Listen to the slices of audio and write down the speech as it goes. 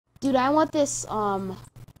Dude, I want this,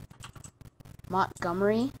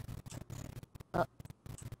 Montgomery.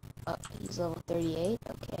 He's level 38.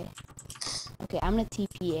 Okay. Okay, I'm gonna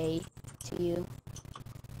TPA to you.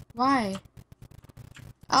 Why?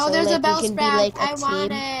 Oh, So, there's like, a bell we can be, sprout. like, a I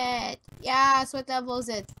want team. it. Yes, what level is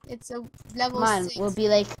it? It's a level Come on, 6. we'll be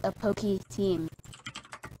like a pokey team.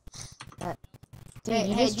 Dude, Hey,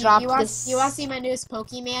 you hey, just dropped you want this. to see my newest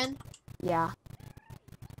Pokemon? Yeah.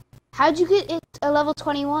 How'd you get it a level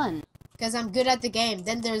 21? Because I'm good at the game.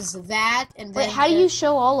 Then there's that, and Wait, then how do you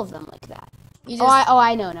show all of them like that? you Oh, just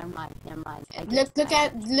I know. Never mind.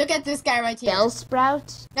 look at this guy right here.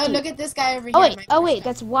 Bellsprout? No, Dude. look at this guy over here. Oh wait, my oh first wait, guy.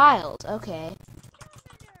 that's wild. Okay.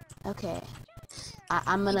 Okay.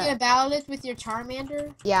 I'm You gonna. gonna battle it with your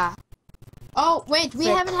Charmander? Yeah, Oh wait, we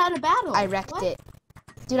Frick. haven't had a battle. I wrecked What? it.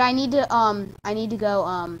 Dude, I need to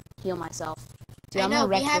go heal myself. Dude, I I'm know gonna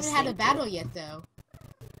we wreck haven't this had a thing, battle too. yet though.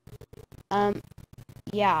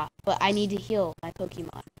 Yeah, but I need to heal my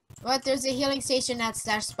Pokemon. What? There's a healing station at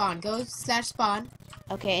 /spawn. Go /spawn.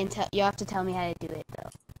 Okay, and you have to tell me how to do it though.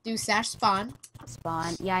 Do /spawn.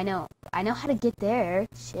 Spawn. Yeah, I know. I know how to get there.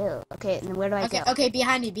 Chill. Okay, and then where do I go? Okay,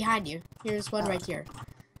 behind you. Here's one right here.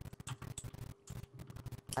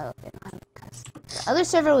 Oh, okay. The other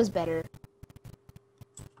server was better.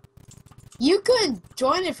 You couldn't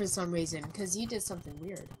join it for some reason because you did something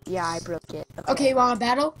weird. Yeah, I broke it. Okay, you want a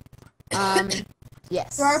battle?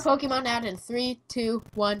 Yes. Throw our Pokemon out in 3, 2,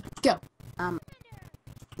 1, go. Yeah.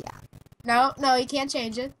 No, you can't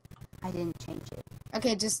change it. I didn't change it.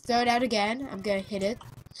 Okay, just throw it out again. I'm gonna hit it.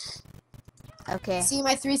 Okay. See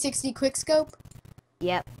my 360 quick scope?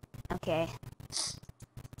 Yep. Okay.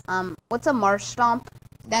 What's a Marsh Stomp?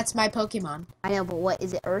 That's my Pokemon. I know, but what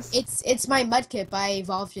is it? Earth? It's my Mudkip. I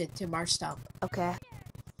evolved it to Marsh Stomp. Okay.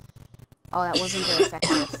 Oh, that wasn't very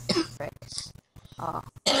effective. Frick. Oh.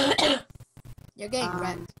 You're getting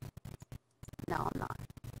wrecked. No, I'm not.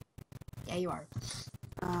 Yeah, you are.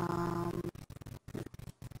 Um.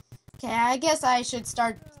 Okay, I guess I should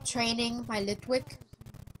start training my Litwick.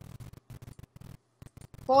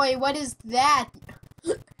 Boy, what is that?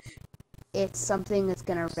 It's something that's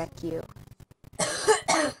gonna wreck you.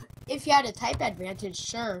 If you had a type advantage,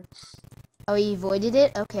 sure. Oh, you avoided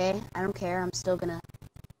it? Okay. I don't care. I'm still gonna...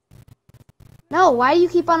 No, why do you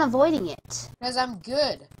keep on avoiding it? Because I'm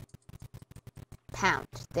good. Pound.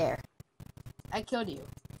 There. I killed you.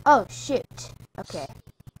 Oh, shoot. Okay.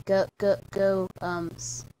 Go,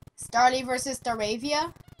 Starly versus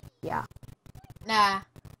Staravia? yeah. Nah,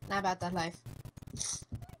 not about that life.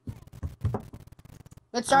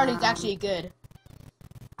 But Starly's actually good.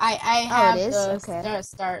 I have it is? the Okay. I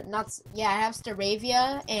have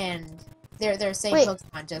Staravia and they're same Wait.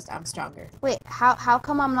 Pokemon, just I'm stronger. Wait, how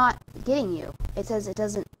come I'm not getting you? It says it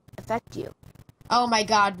doesn't affect you. Oh my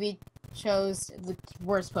god, we chose the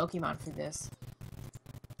worst Pokemon for this.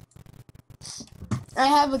 I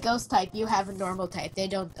have a ghost type, you have a normal type. They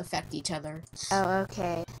don't affect each other. Oh,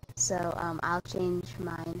 okay. So, I'll change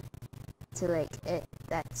mine to, like, it.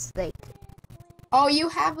 That's, like... Oh, you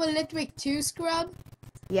have a Litwick too, Scrub?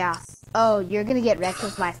 Yeah. Oh, you're gonna get wrecked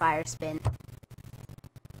with my fire spin.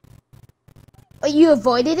 Oh, you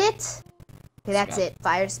avoided it? Okay, that's it.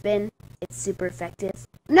 Fire spin. It's super effective.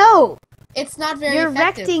 No! It's not very You're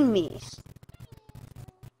effective. wrecking me.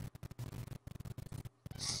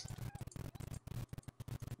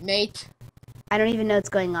 Mate. I don't even know what's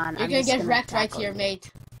going on. You're I'm gonna just get wrecked right tackle here, you. mate.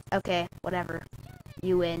 Okay, whatever.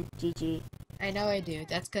 You win. GG. I know I do.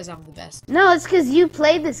 That's because I'm the best. No, it's because you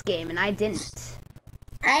played this game and I didn't.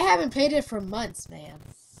 I haven't played it for months, man.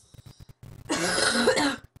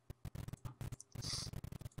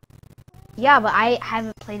 Yeah, but I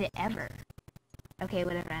haven't played it ever. Okay,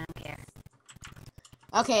 whatever. I don't care.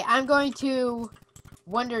 Okay, I'm going to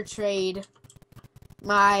Wonder Trade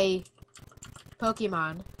my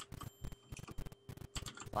Pokemon.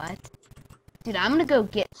 What? Dude, I'm gonna go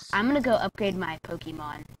upgrade my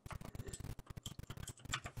Pokemon.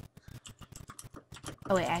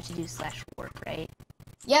 Oh wait, I have to do /warp, right?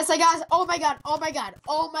 Yes, I got. Oh my god! Oh my god!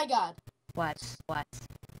 Oh my god! What?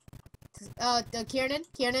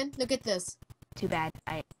 Kieran, look at this. Too bad.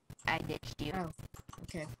 I ditched you. Oh,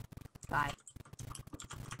 okay. Bye.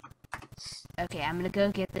 Okay, I'm gonna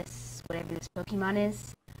go get this, whatever this Pokemon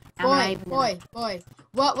is. Boy.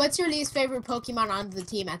 What's your least favorite Pokemon on the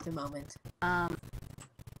team at the moment?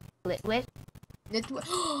 Litwick?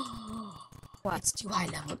 What? It's too high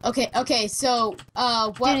level. Okay, so,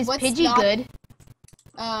 Dude, is what's Pidgey not... good?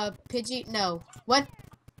 Pidgey, no. What?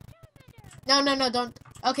 No, don't.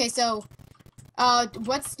 Okay, so,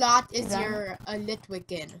 what slot is your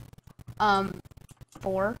Litwick in?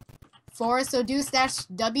 4. 4. So do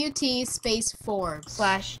 /WT space 4.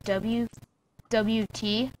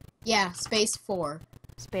 /WT Yeah, space 4.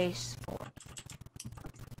 space 4.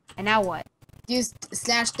 And now what? Do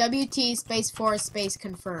 /WT space 4 space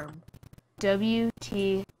confirm.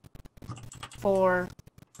 WT 4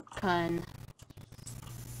 confirm.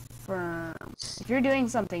 If you're doing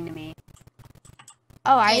something to me.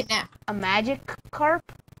 Oh, now. a magic carp?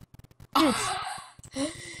 Dude.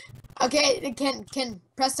 Okay, can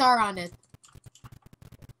press R on it.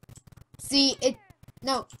 See it?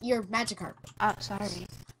 No, your magic carp. Oh, sorry.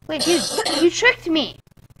 Wait, dude, you tricked me.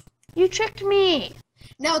 You tricked me.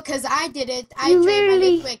 No, cause I did it. I traded my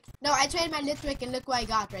Litwick. No, I traded my Litwick, and look what I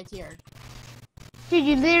got right here. Dude,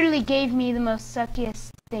 you literally gave me the most suckiest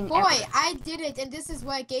thing Boy, ever. I did it, and this is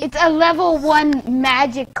what I gave. It's a level 1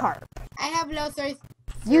 magic carp. I have level 33.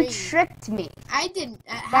 You tricked me. I didn't.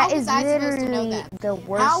 How was I supposed to know that? The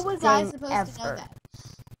worst How was I thing supposed ever. to know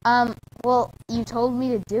that? Well, you told me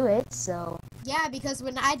to do it, so. Yeah, because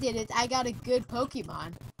when I did it, I got a good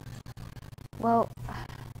Pokemon. Well,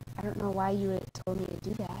 I don't know why you told me to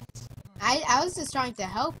do that. I was just trying to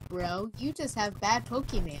help, bro. You just have bad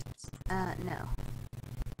Pokemons. No.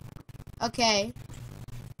 Okay.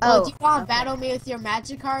 Oh, Well, do you want to battle me with your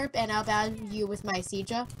Magikarp, and I'll battle you with my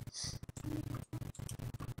Seadra?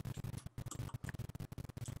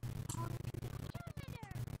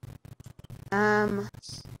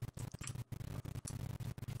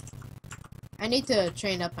 I need to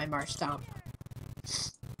train up my Marshtomp.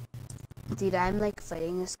 Dude, I'm like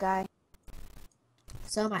fighting this guy,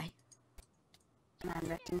 So am I. and I'm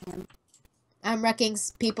wrecking him. I'm wrecking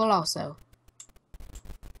people also.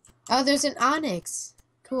 Oh, there's an Onyx.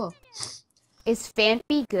 Cool. Is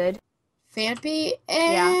Phanpy good? Phanpy?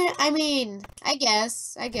 Yeah. I mean, I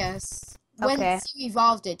guess. Once Okay. you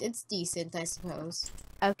evolved it, it's decent, I suppose.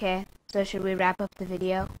 Okay, so should we wrap up the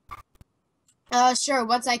video? Sure,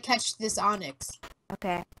 once I catch this Onyx.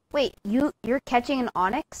 Okay. Wait, you're catching an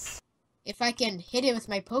Onyx? If I can hit it with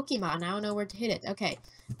my Pokemon, I don't know where to hit it. Okay.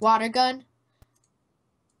 Water Gun.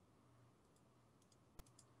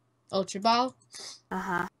 Ultra Ball.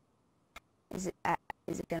 Uh-huh. Is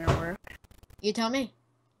it gonna work? You tell me.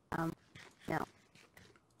 No.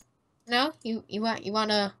 No? You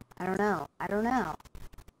wanna I don't know.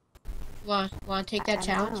 wanna take that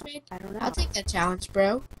challenge, mate? I don't know. I'll take that challenge,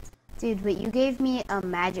 bro. Dude, but you gave me a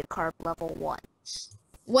Magikarp level 1.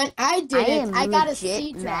 When I did it, I got a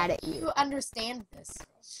legit Seadra. mad at Do you. you understand this?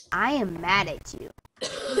 I am mad at you.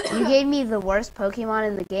 You gave me the worst Pokemon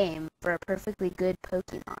in the game for a perfectly good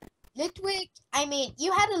Pokemon. Litwick, I mean,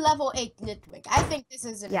 you had a level 8 Litwick. I think this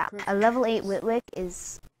is an Yeah, improvement. a level 8 Litwick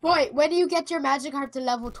is... Boy, when do you get your Magikarp to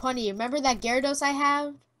level 20? Remember that Gyarados I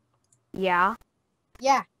have? Yeah.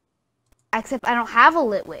 Yeah. Except I don't have a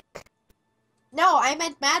Litwick. No, I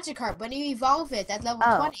meant Magikarp. When you evolve it at level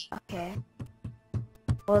 20. Okay.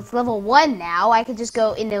 Well, it's level 1 now. I could just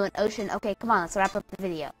go into an ocean. Okay, come on, let's wrap up the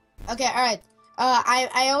video. Okay, alright.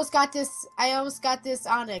 I almost got this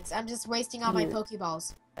Onyx. I'm just wasting all my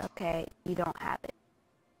Pokeballs. Okay, you don't have it.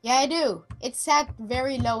 Yeah, I do. It's at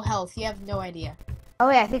very low health. You have no idea. Oh,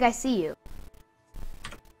 yeah, I think I see you.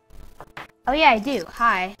 Oh, yeah, I do.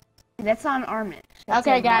 Hi. That's not an Armament. That's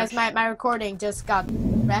Okay, a guys, Marsh. my recording just got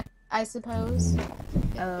wrecked, I suppose. It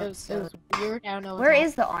was weird. I don't know. Where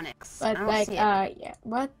is the Onyx? But I don't like, see it. yeah.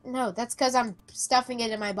 What? No, that's because I'm stuffing it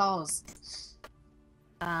in my balls.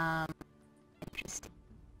 Interesting.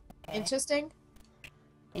 Okay. Interesting.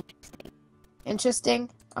 Interesting. Interesting.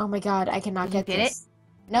 Oh my God, I cannot Did you get get this.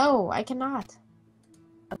 No, I cannot.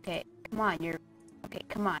 Okay, come on. Okay,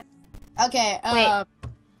 come on. Okay. Wait.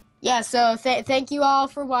 Yeah. So thank you all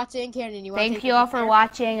for watching, Karen. You want Thank you all for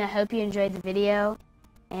watching. I hope you enjoyed the video.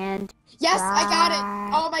 And yes, bye. I got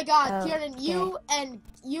it. Oh my God, Oh, Kieran, okay. you and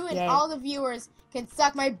Yay. all the viewers can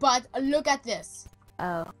suck my butt. Look at this.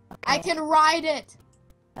 Oh, okay. I can ride it.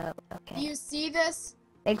 Oh, okay. Do you see this?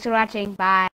 Thanks for watching. Bye.